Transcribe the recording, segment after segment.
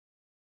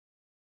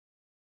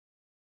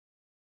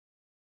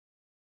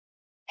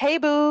Hey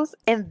boos,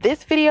 in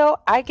this video,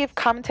 I give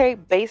commentary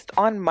based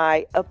on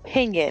my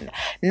opinion.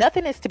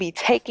 Nothing is to be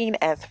taken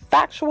as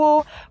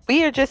factual.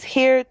 We are just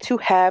here to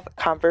have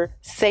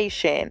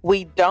conversation.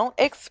 We don't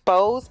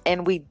expose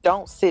and we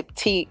don't sip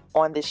tea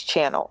on this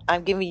channel.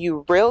 I'm giving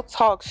you real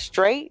talk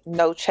straight,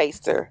 no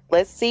chaser.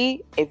 Let's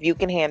see if you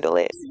can handle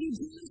it.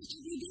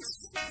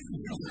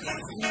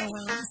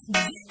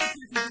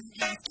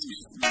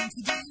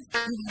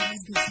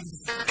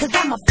 Cause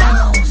I'm a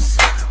boss.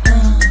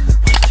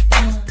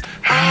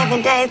 I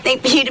haven't done anything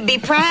for you to be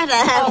proud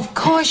of. Of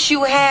course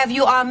you have.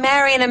 You are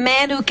marrying a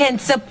man who can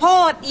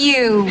support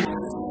you.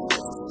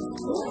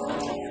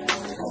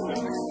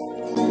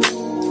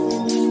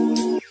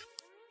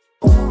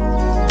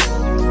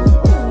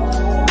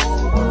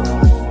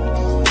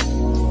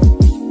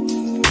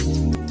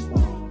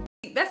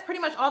 That's pretty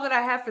much all that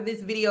I have for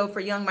this video for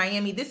Young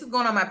Miami. This is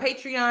going on my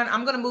Patreon.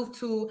 I'm going to move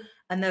to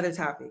another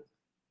topic.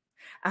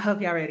 I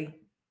hope y'all ready.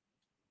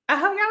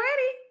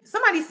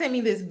 Somebody sent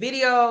me this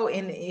video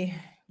and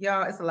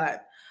y'all, it's a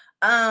lot.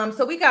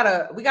 So we got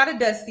a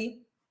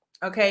Dusty,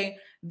 okay,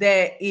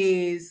 that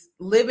is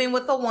living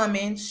with a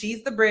woman.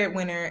 She's the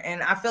breadwinner,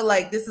 and I feel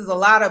like this is a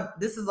lot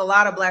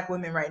of Black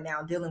women right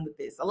now dealing with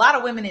this. A lot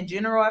of women in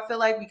general, I feel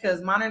like,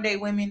 because modern day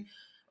women,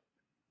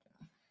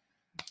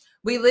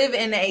 we live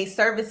in a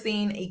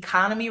servicing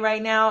economy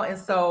right now, and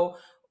so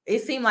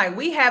it seems like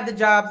we have the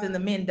jobs and the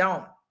men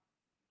don't,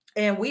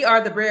 and we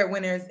are the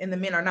breadwinners and the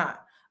men are not.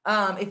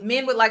 If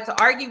men would like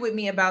to argue with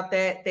me about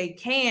that, they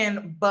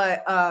can.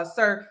 But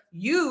sir,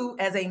 you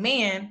as a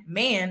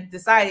man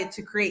decided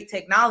to create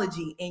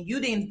technology, and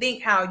you didn't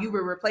think how you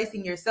were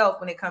replacing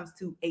yourself when it comes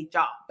to a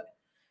job.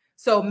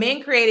 So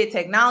men created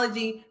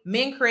technology,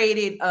 men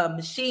created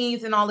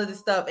machines and all of this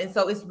stuff. And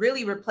so it's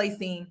really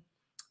replacing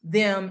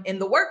them in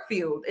the work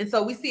field. And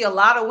so we see a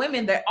lot of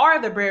women that are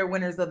the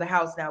breadwinners of the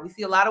house now. We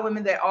see a lot of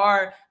women that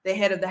are the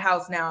head of the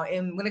house now.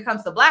 And when it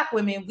comes to Black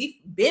women, we've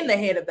been the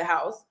head of the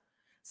house.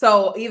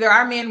 So either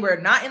our men were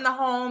not in the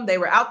home, they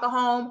were out the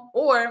home,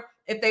 or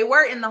if they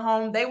were in the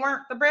home, they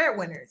weren't the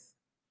breadwinners.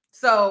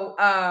 So,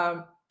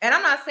 and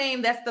I'm not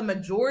saying that's the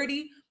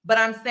majority, but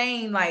I'm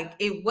saying like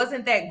it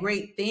wasn't that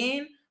great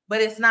then, but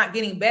it's not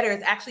getting better.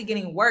 It's actually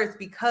getting worse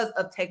because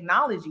of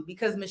technology,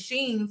 because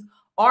machines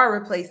are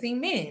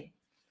replacing men.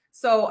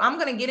 So I'm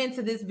going to get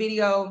into this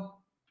video.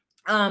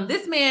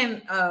 This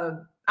man,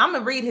 I'm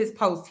going to read his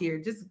post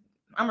here.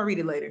 I'm going to read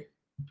it later.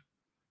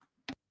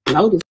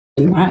 No,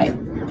 right.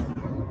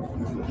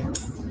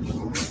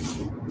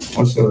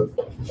 What's up?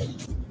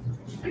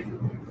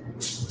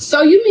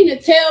 So you mean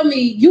to tell me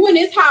you in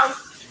this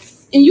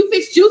house and you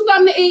fixed you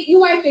something to eat,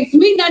 you ain't fixed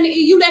me nothing to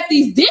eat, you left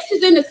these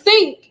dishes in the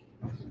sink,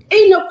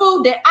 eating the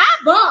food that I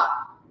bought,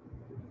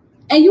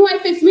 and you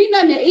ain't fixed me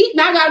nothing to eat,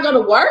 and I gotta go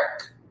to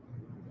work?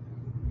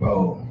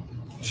 Bro,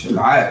 chill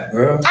out,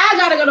 bro. I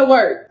gotta go to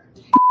work.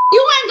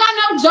 You ain't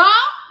got no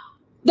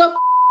job.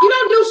 You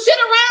don't do shit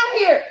around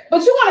here,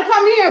 but you wanna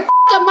come here and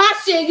up my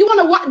shit. You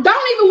wanna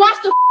don't even wash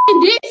the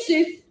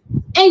dishes.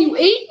 And you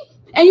eat,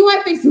 and you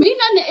ain't fix me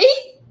nothing to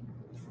eat.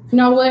 You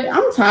know what?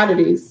 I'm tired of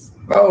this.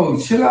 Bro,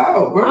 chill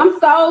out, bro. I'm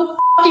so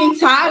fucking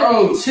tired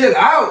of this. Chill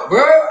out,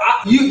 bro.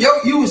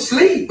 You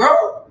asleep, bro.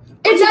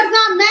 It does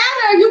not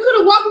matter. You could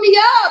have woke me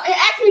up and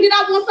asked me did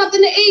I want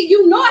something to eat.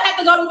 You know I have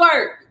to go to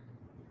work.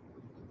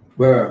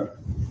 Bro,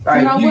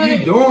 like, you know what?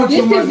 You doing this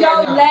too much is your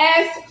right now.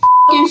 last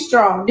fucking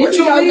straw. What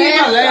you mean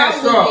my last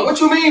straw? What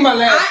you mean my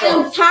last straw? I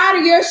am tired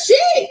of your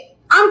shit.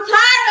 I'm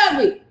tired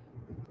of it.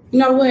 You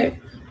know what?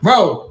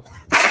 Bro,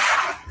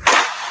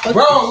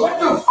 what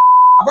the f,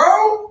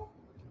 bro?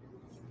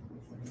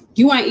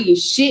 You ain't eating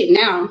shit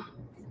now.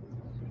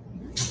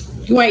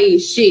 You ain't eating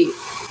shit.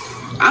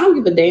 I don't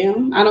give a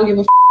damn. I don't give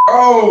a f.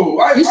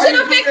 Oh, you should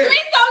have fixed me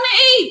something to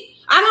eat.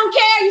 I don't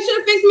care. You should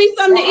have fixed me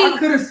something to eat. I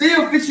could have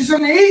still fixed you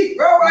something to eat,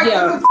 bro.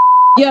 Like,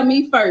 yeah,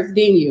 me first,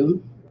 then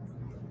you.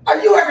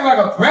 Are you acting like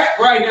a brat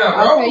right now,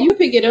 bro? Okay, you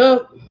pick it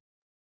up.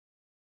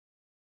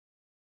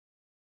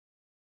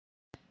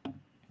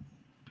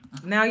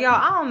 Now, y'all,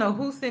 I don't know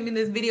who sent me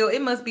this video.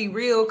 It must be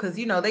real because,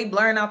 you know, they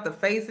blurring out the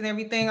face and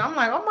everything. I'm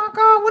like, oh, my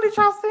God, what did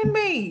y'all send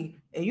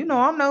me? And, you know,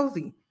 I'm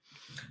nosy.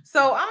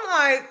 So I'm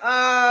like,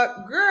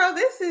 girl,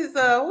 this is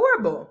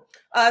horrible.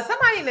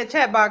 Somebody in the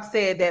chat box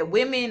said that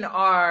women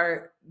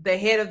are the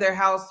head of their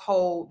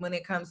household when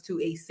it comes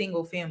to a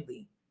single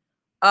family.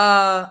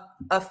 A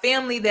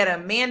family that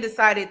a man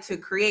decided to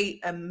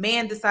create, a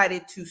man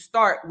decided to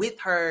start with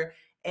her,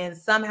 and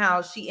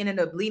somehow she ended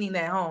up leading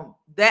that home.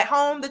 That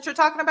home that you're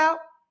talking about?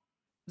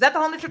 Is that the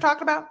home that you're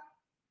talking about?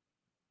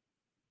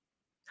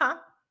 Huh?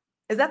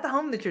 Is that the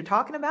home that you're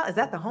talking about? Is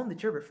that the home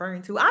that you're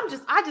referring to? I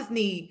just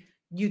need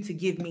you to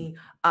give me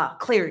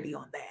clarity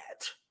on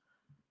that.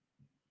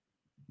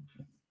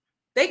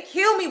 They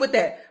kill me with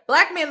that.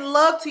 Black men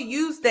love to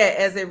use that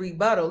as a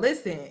rebuttal.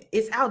 Listen,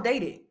 it's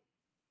outdated.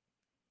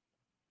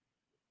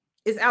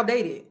 It's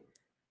outdated.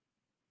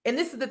 And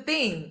this is the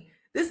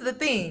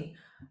thing.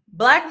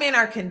 Black men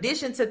are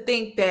conditioned to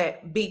think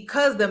that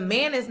because the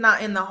man is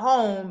not in the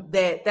home,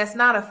 that's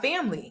not a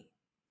family.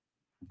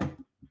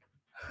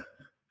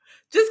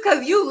 Just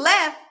because you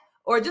left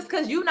or just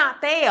because you're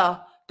not there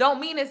don't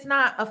mean it's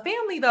not a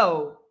family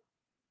though.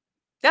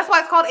 That's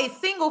why it's called a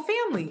single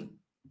family.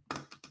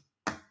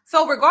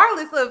 So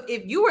regardless of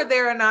if you were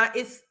there or not,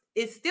 it's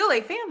still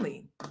a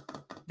family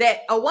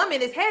that a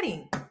woman is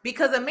heading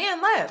because a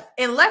man left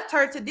and left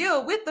her to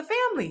deal with the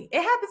family.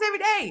 It happens every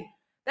day.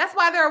 That's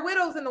why there are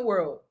widows in the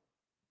world.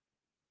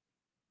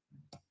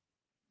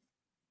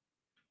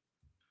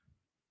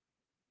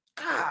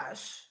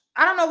 Gosh,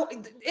 I don't know.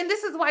 And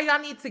this is why y'all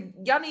need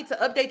to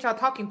update y'all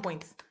talking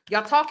points.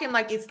 Y'all talking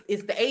like it's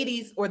the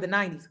 80s or the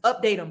 90s.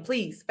 Update them,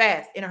 please,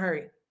 fast, in a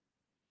hurry.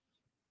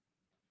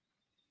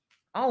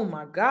 Oh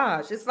my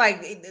gosh. It's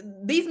like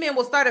these men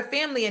will start a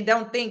family and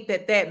don't think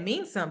that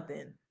means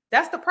something.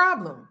 That's the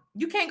problem.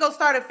 You can't go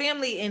start a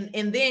family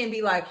and then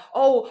be like,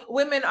 oh,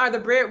 women are the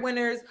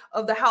breadwinners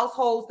of the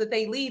households that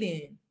they lead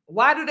in.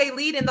 Why do they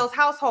lead in those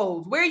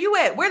households? Where are you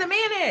at? Where the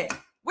man at?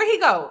 Where he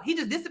go? He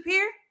just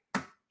disappeared?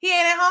 He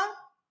ain't at home?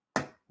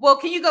 Well,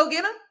 can you go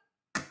get him?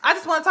 I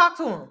just want to talk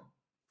to him.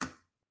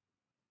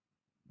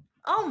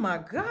 Oh my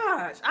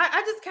gosh.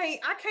 I just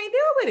can't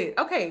deal with it.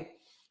 Okay.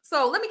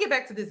 So let me get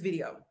back to this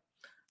video.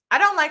 I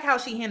don't like how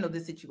she handled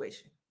this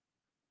situation.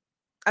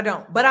 I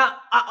don't. But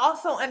I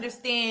also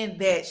understand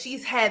that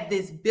she's had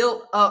this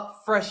built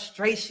up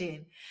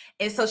frustration.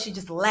 And so she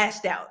just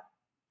lashed out,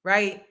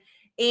 right?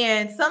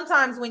 And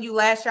sometimes when you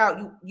lash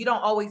out, you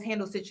don't always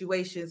handle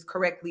situations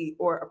correctly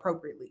or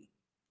appropriately.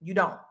 You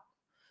don't.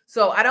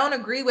 So I don't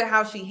agree with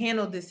how she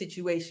handled this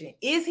situation.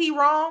 Is he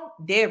wrong?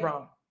 Dead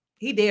wrong.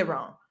 He dead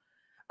wrong.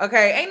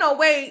 Okay. Ain't no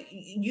way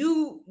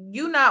you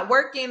not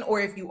working,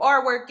 or if you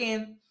are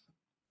working,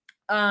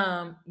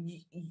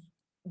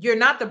 you're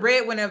not the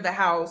breadwinner of the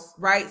house,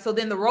 right? So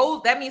then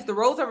that means the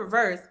roles are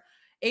reversed,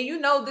 and you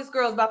know this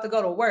girl's about to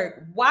go to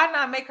work. Why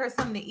not make her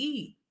something to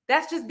eat?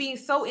 That's just being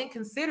so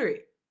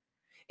inconsiderate.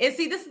 And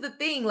see, this is the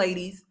thing,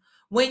 ladies.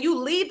 When you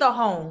leave the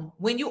home,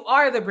 when you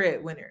are the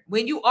breadwinner,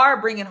 when you are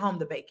bringing home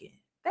the bacon,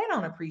 they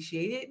don't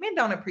appreciate it. Men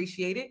don't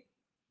appreciate it.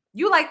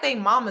 You like they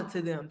mama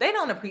to them. They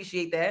don't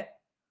appreciate that.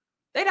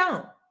 They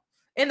don't.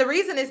 And the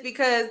reason is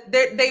because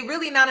they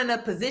really not in a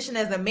position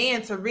as a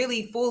man to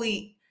really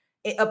fully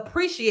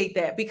appreciate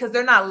that, because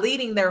they're not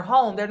leading their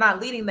home. They're not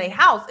leading their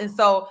house. And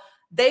so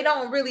they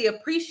don't really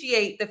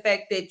appreciate the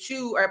fact that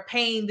you are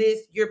paying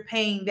this, you're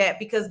paying that,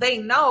 because they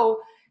know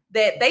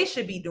that they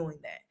should be doing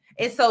that.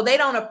 And so they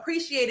don't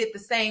appreciate it the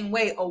same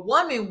way a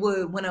woman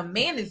would when a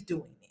man is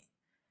doing it,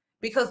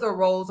 because the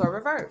roles are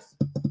reversed.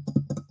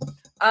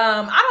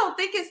 I don't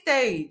think it's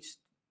staged.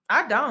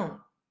 I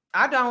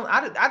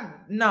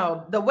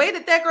no. The way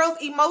that girl's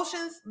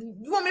emotions,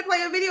 you want me to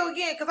play a video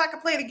again? Because I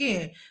can play it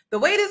again. The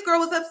way this girl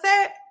was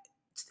upset,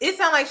 it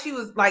sounded like she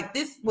was like,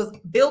 this was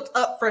built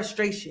up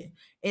frustration,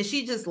 and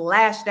she just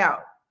lashed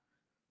out.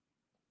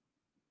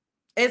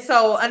 And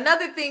so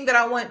another thing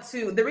that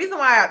the reason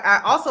why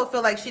I also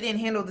feel like she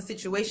didn't handle the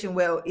situation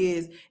well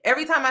is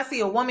every time I see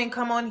a woman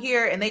come on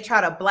here and they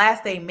try to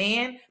blast a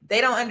man,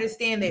 they don't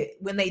understand that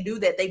when they do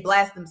that, they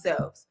blast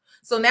themselves.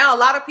 So now a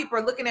lot of people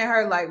are looking at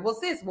her like, well,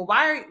 sis,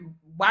 why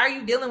are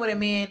you dealing with a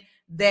man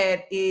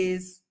that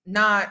is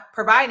not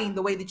providing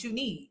the way that you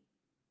need?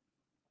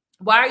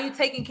 Why are you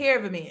taking care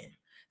of a man?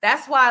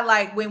 That's why,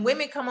 like, when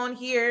women come on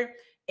here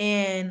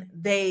and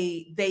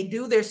they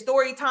do their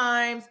story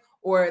times,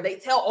 or they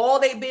tell all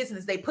their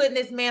business, they putting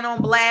this man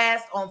on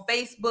blast on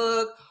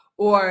Facebook,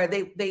 or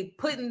they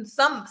putting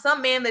some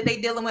man that they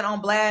dealing with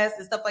on blast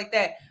and stuff like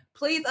that.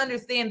 Please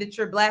understand that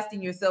you're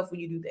blasting yourself when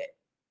you do that.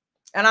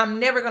 And I'm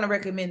never going to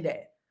recommend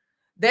that.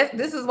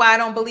 This is why I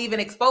don't believe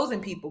in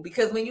exposing people,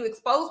 because when you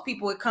expose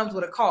people, it comes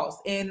with a cost.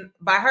 And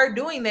by her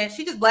doing that,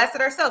 she just blasted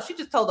herself. She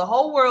just told the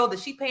whole world that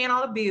she paying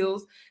all the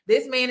bills.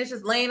 This man is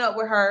just laying up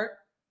with her,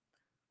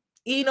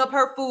 eating up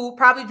her food,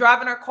 probably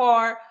driving her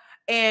car,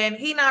 and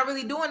he not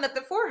really doing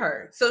nothing for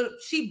her. So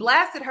she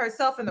blasted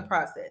herself in the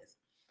process.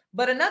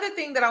 But another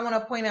thing that I want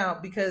to point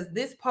out, because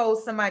this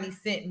post somebody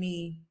sent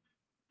me,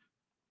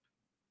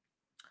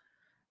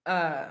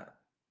 thank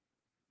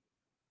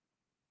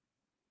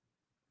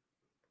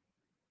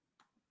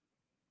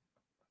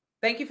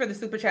you for the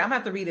super chat. I'm gonna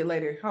have to read it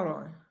later. Hold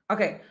on.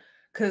 Okay.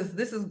 Because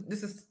this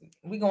is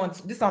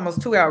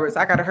almost 2 hours.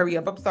 I gotta hurry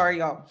up. I'm sorry,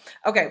 y'all.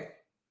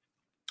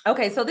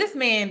 Okay, so this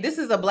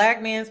is a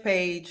black man's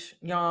page,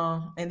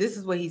 y'all, and this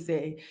is what he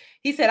said.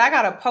 He said, I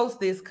gotta post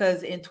this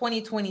because in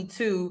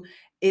 2022,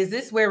 is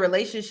this where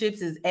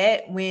relationships is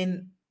at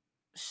when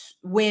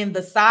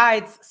the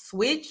sides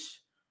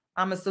switch?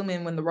 I'm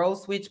assuming when the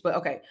roles switch, but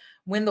okay.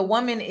 When the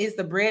woman is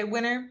the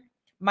breadwinner,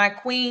 my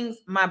queens,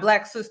 my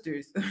black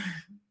sisters.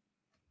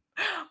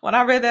 When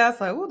I read that, I was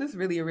like, oh, this is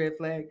really a red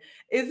flag.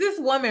 Is this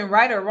woman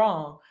right or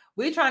wrong?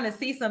 We're trying to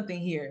see something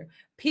here.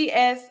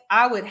 P.S.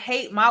 I would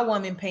hate my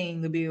woman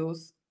paying the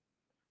bills.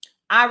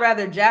 I'd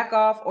rather jack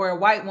off or a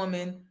white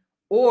woman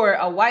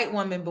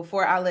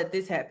before I let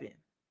this happen.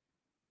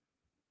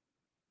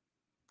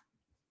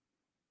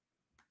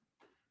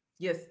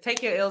 Yes,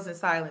 take your L's in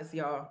silence,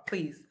 y'all,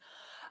 please.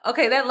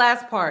 Okay, that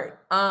last part.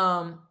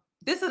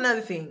 This is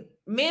another thing.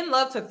 men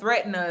love to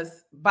threaten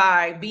us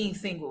by being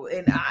single.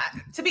 And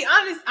to be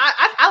honest,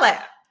 I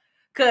laugh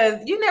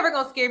because you're never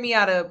going to scare me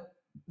out of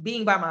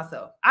being by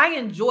myself. I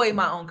enjoy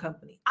my own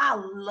company. I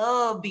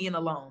love being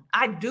alone.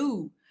 I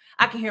do.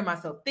 I can hear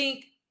myself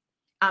think.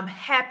 I'm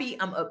happy.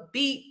 I'm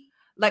upbeat.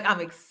 Like I'm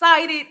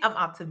excited. I'm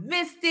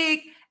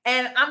optimistic.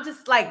 And I'm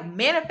just like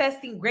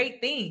manifesting great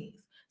things.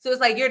 So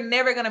it's like, you're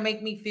never going to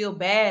make me feel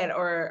bad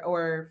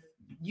or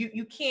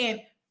you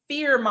can't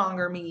fear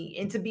monger me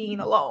into being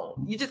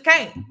alone. You just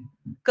can't.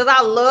 Because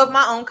I love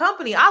my own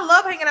company. I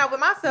love hanging out with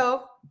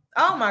myself.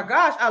 Oh my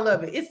gosh, I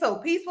love it. It's so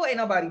peaceful. Ain't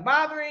nobody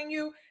bothering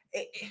you.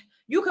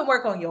 You can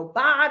work on your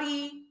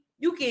body.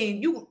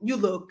 You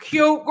look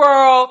cute,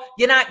 girl.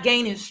 You're not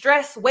gaining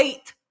stress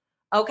weight.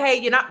 Okay.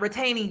 You're not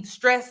retaining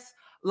stress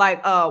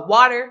like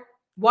water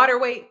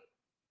weight.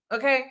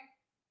 Okay.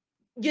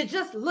 You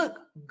just look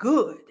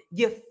good.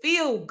 You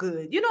feel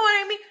good. You know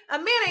what I mean? A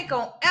man ain't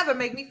gonna ever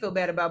make me feel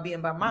bad about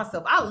being by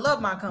myself. I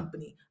love my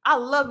company. I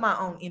love my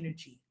own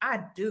energy. I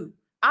do.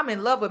 I'm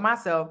in love with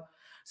myself.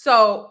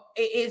 So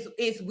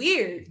it's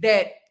weird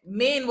that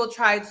men will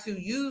try to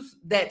use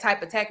that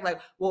type of tactic,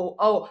 like, well,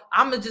 oh,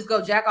 I'm gonna just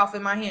go jack off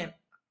in my hand.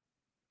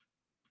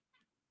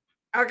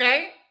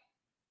 Okay,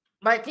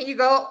 like, can you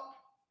go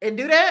and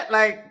do that?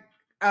 Like,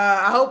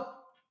 I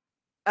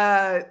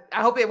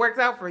hope it works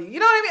out for you. You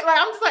know what I mean? Like,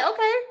 I'm just like,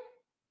 okay.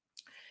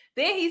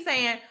 Then he's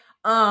saying,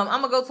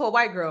 I'm gonna go to a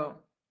white girl.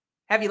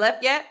 Have you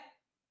left yet?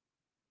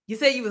 You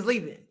said you was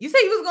leaving. You said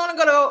you was gonna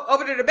go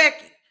over to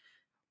Becky.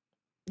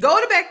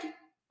 Go to Becky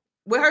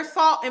with her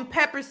salt and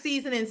pepper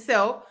seasoning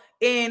self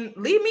and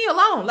leave me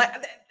alone. Like,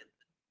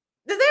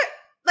 does that,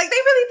 like, they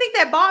really think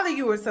that bother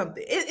you or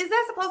something? Is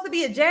that supposed to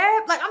be a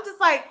jab? Like, I'm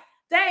just like,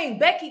 dang,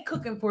 Becky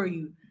cooking for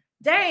you.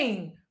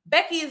 Dang,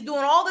 Becky is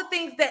doing all the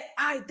things that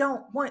I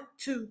don't want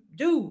to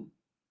do.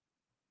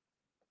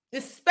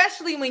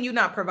 Especially when you're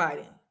not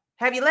providing.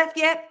 Have you left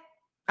yet?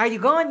 Are you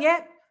gone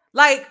yet?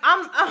 Like,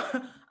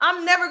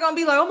 I'm never gonna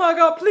be like, oh my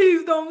God,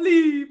 please don't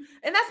leave.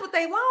 And that's what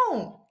they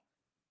want.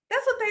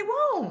 That's what they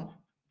want.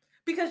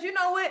 Because you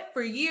know what?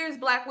 For years,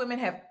 Black women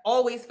have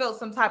always felt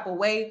some type of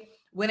way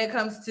when it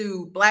comes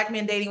to Black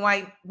men dating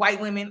white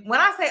women. When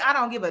I say I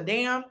don't give a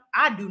damn,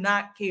 I do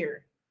not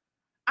care.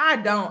 I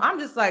don't. I'm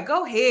just like,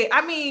 go ahead.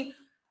 I mean,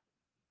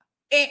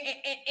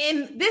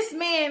 and this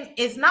man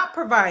is not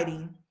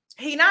providing.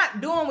 He's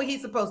not doing what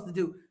he's supposed to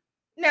do.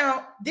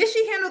 Now, did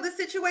she handle the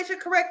situation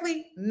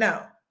correctly?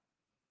 No.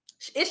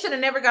 It should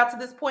have never got to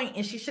this point,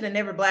 and she should have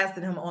never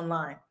blasted him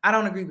online. I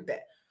don't agree with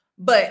that.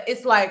 But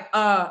it's like,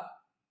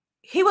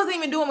 he wasn't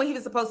even doing what he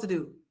was supposed to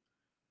do.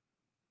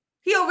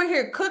 He over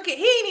here cooking.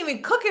 He ain't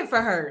even cooking for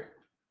her.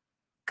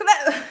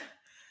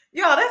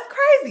 Y'all, that's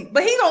crazy.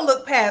 But he gonna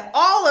look past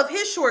all of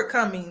his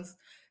shortcomings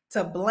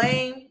to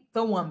blame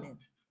the woman.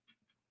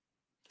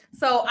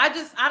 So I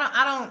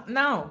don't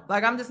know.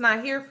 Like, I'm just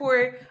not here for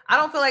it. I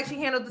don't feel like she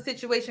handled the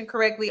situation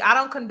correctly. I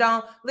don't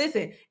condone.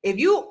 Listen, if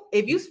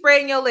you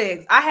spreading your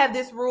legs, I have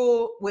this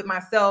rule with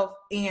myself,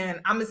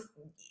 and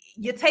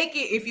you take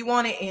it if you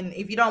want it, and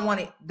if you don't want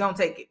it, don't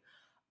take it.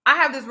 I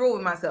have this rule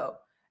with myself.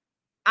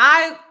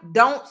 I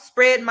don't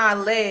spread my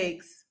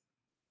legs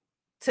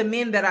to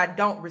men that I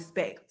don't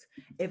respect.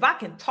 If I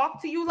can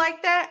talk to you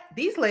like that,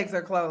 these legs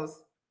are closed.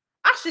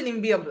 I shouldn't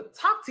even be able to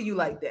talk to you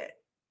like that.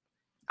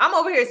 I'm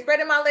over here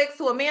spreading my legs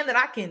to a man that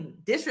I can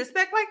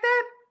disrespect like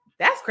that.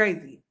 That's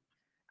crazy.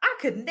 I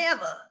could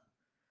never.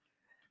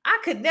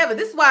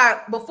 This is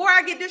why before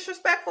I get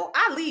disrespectful,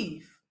 I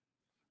leave.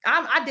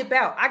 I dip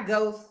out. I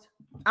ghost.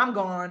 I'm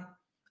gone.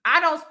 I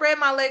don't spread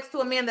my legs to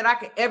a man that I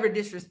could ever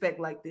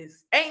disrespect like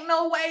this. Ain't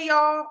no way,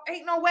 y'all.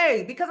 Ain't no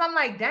way. Because I'm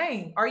like,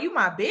 dang, are you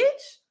my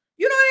bitch?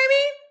 You know what I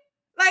mean?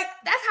 Like,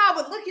 that's how I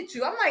would look at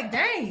you. I'm like,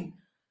 dang.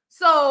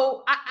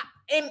 So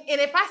and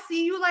if I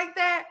see you like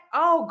that,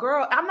 oh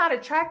girl, I'm not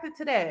attracted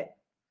to that.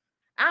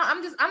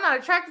 I'm not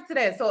attracted to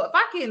that. So if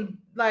I can,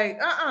 like,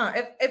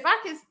 if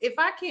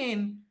I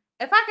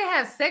can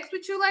have sex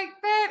with you like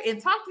that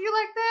and talk to you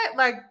like that,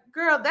 like,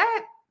 girl,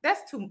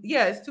 that's too,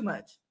 yeah, it's too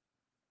much.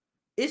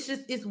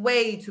 It's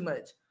way too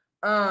much.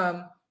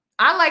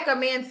 I like a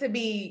man to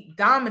be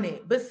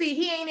dominant, but see,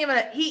 he ain't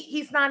even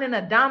he's not in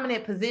a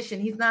dominant position.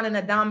 He's not in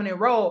a dominant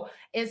role.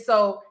 And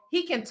so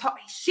she can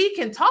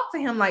talk to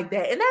him like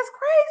that. And that's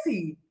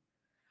crazy.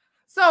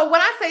 So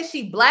when I say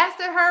she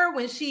blasted her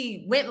when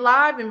she went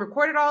live and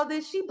recorded all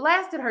this, she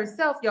blasted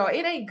herself, y'all.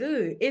 It ain't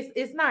good.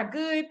 It's not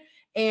good.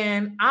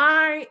 And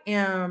I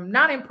am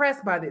not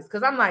impressed by this,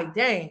 because I'm like,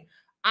 dang,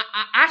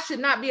 I should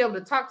not be able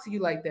to talk to you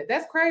like that.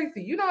 That's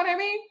crazy. You know what I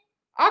mean?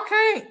 I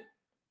can't.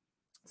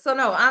 So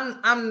no,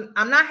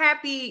 I'm not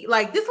happy.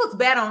 Like, this looks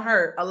bad on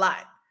her a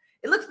lot.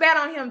 It looks bad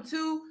on him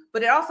too,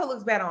 but it also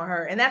looks bad on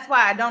her. And that's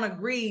why I don't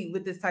agree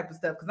with this type of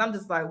stuff, because I'm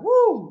just like,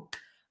 woo.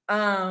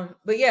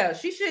 But yeah,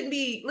 she shouldn't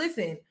be.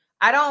 Listen, if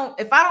I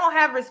don't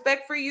have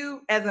respect for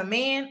you as a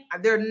man,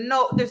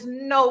 there's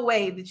no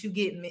way that you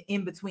get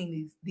in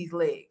between these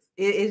legs.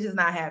 It's just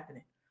not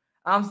happening.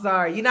 I'm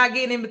sorry. You're not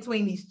getting in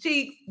between these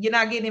cheeks. You're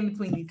not getting in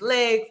between these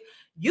legs.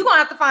 you're going to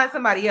have to find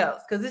somebody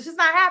else because it's just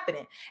not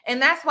happening.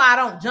 And that's why I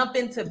don't jump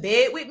into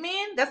bed with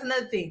men. That's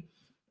another thing.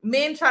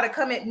 Men try to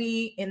come at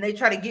me and they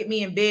try to get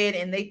me in bed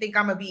and they think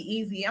I'm going to be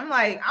easy. I'm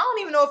like, I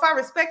don't even know if I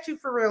respect you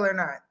for real or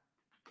not.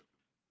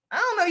 I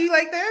don't know you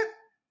like that.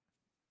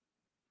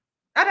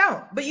 I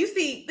don't. But you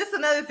see, this is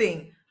another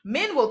thing.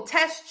 Men will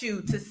test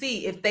you to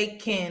see if they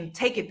can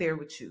take it there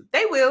with you.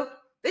 They will.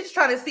 They're just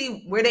trying to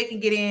see where they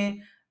can get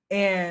in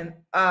and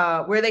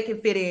where they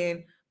can fit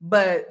in.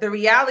 But the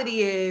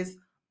reality is,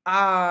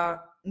 yeah,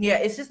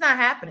 it's just not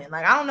happening.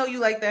 Like, I don't know you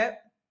like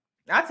that.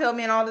 I tell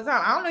men all the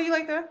time, I don't know you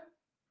like that.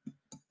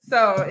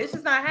 So it's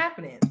just not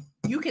happening.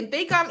 You can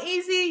think I'm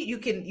easy. You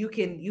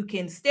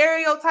can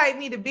stereotype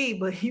me to be,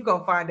 but you're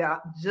gonna find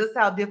out just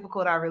how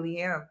difficult I really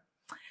am.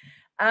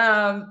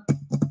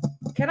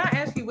 Can I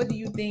ask you, what do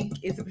you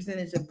think is the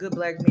percentage of good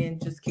black men?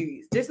 Just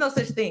curious. There's no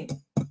such thing.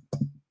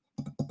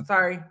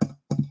 Sorry.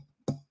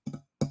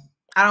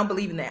 I don't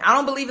believe in that. I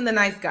don't believe in the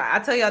nice guy. I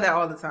tell y'all that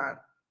all the time.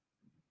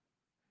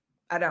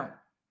 I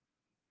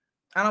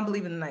don't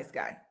believe in the nice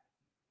guy.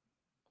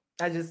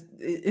 I just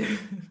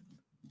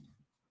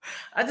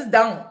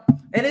don't.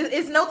 And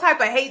it's no type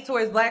of hate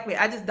towards black men.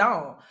 I just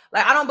don't.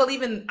 Like, I don't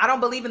believe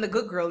in the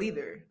good girl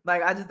either.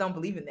 Like, I just don't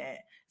believe in that.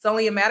 It's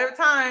only a matter of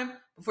time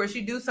before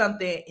she do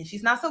something and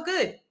she's not so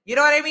good. You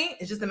know what I mean?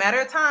 It's just a matter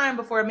of time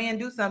before a man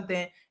do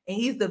something and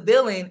he's the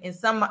villain in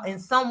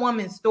some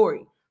woman's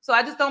story. So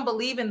I just don't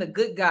believe in the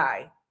good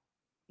guy.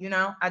 You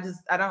know, I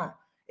don't.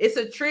 It's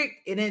a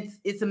trick and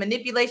it's a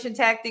manipulation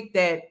tactic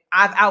that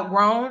I've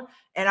outgrown,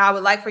 and I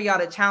would like for y'all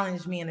to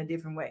challenge me in a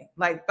different way.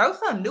 Like, throw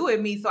something new at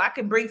me so I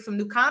can bring some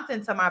new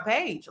content to my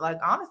page. Like,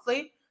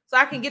 honestly, so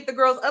I can get the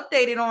girls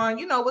updated on,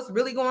 you know, what's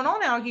really going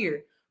on out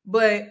here.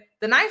 But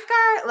the nice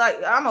guy,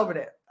 like, I'm over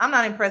that. I'm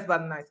not impressed by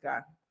the nice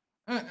guy.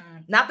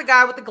 Not the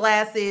guy with the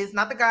glasses,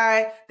 not the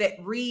guy that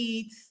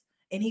reads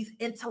and he's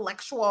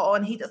intellectual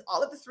and he does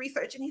all of this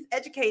research and he's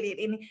educated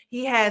and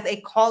he has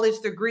a college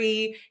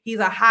degree. He's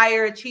a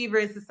higher achiever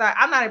in society.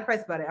 I'm not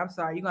impressed by that. I'm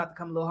sorry. You're going to have to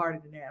come a little harder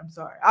than that. I'm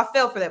sorry. I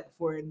fell for that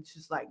before and it's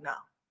just like, no,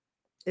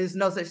 there's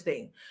no such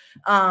thing.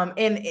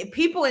 And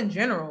people in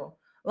general,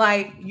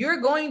 like, you're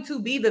going to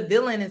be the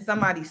villain in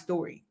somebody's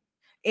story.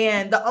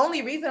 And the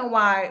only reason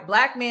why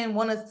black men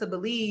want us to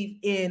believe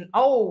in,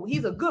 oh,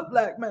 he's a good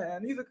black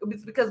man,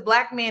 it's because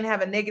black men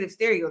have a negative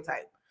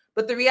stereotype.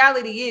 But the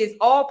reality is,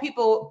 all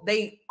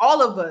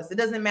of us, it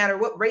doesn't matter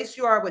what race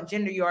you are, what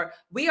gender you are,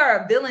 we are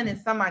a villain in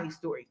somebody's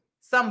story.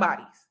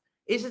 Somebody's.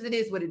 It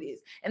is what it is.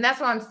 And that's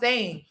what I'm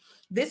saying.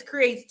 This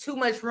creates too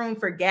much room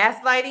for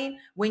gaslighting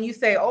when you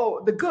say,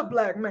 oh, the good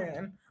black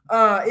man.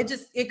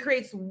 It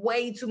creates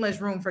way too much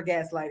room for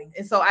gaslighting.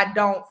 And so I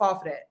don't fall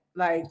for that.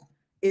 Like,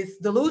 it's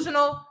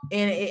delusional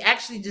and it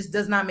actually just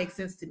does not make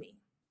sense to me.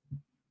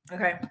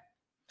 Okay.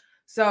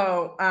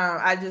 So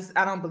I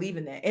don't believe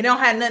in that. It don't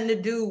have nothing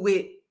to do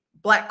with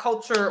black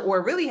culture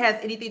or really has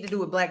anything to do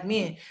with black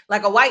men.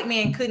 Like, a white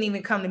man couldn't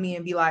even come to me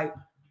and be like,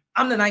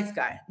 I'm the nice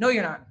guy. No,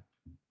 you're not.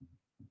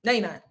 No,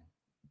 you're not.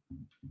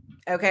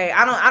 Okay.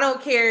 I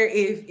don't care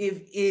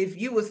if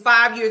you was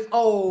 5 years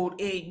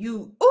old and you,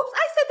 oops,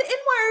 I said the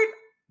N-word.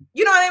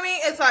 You know what I mean?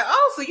 It's like,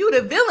 oh, so you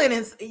the villain.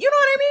 And you know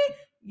what I mean?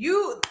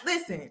 You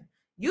listen,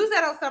 use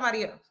that on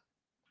somebody else.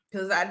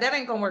 Because that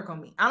ain't gonna work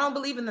on me. I don't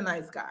believe in the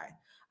nice guy.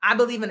 I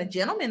believe in a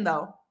gentleman,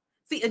 though.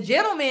 See, a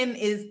gentleman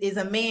is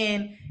a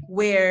man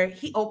where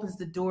he opens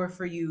the door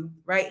for you,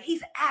 right?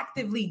 He's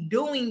actively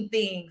doing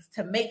things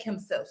to make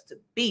himself to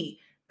be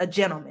a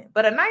gentleman.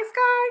 But a nice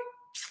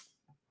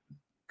guy,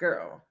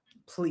 girl,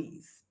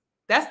 please.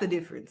 That's the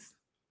difference.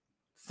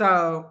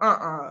 So,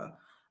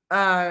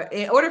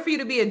 in order for you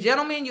to be a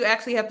gentleman, you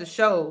actually have to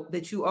show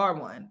that you are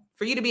one.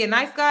 For you to be a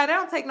nice guy, that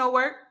don't take no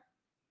work.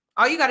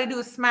 All you got to do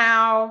is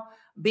smile,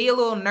 be a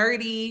little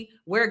nerdy,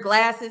 wear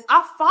glasses.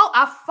 I've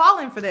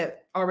fallen for that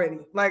already.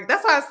 Like,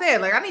 that's why I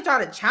said, like, I need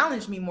y'all to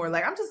challenge me more.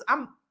 Like,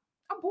 I'm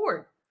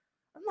bored.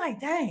 I'm like,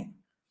 dang.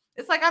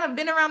 It's like I done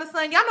been around the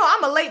sun. Y'all know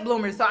I'm a late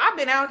bloomer, so I've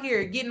been out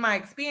here getting my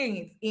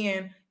experience,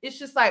 and it's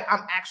just like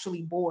I'm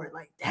actually bored.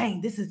 Like,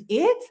 dang, this is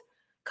it?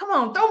 Come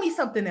on, throw me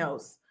something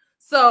else.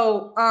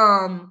 So,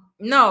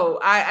 no,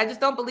 I just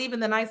don't believe in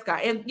the nice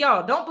guy. And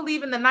y'all don't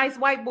believe in the nice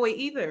white boy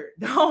either.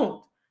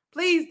 Don't.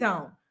 Please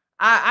don't.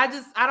 I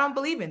don't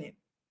believe in it.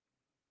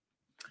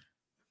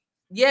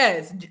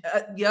 Yes.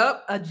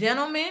 Yep. A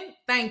gentleman.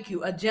 Thank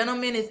you. A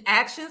gentleman is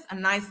actions. A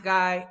nice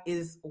guy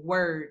is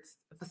words,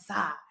 a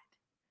facade,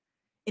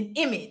 an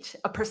image,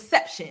 a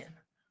perception.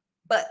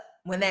 But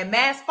when that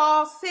mask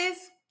falls,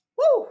 sis,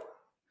 woo,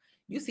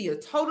 you see a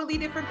totally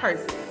different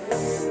person.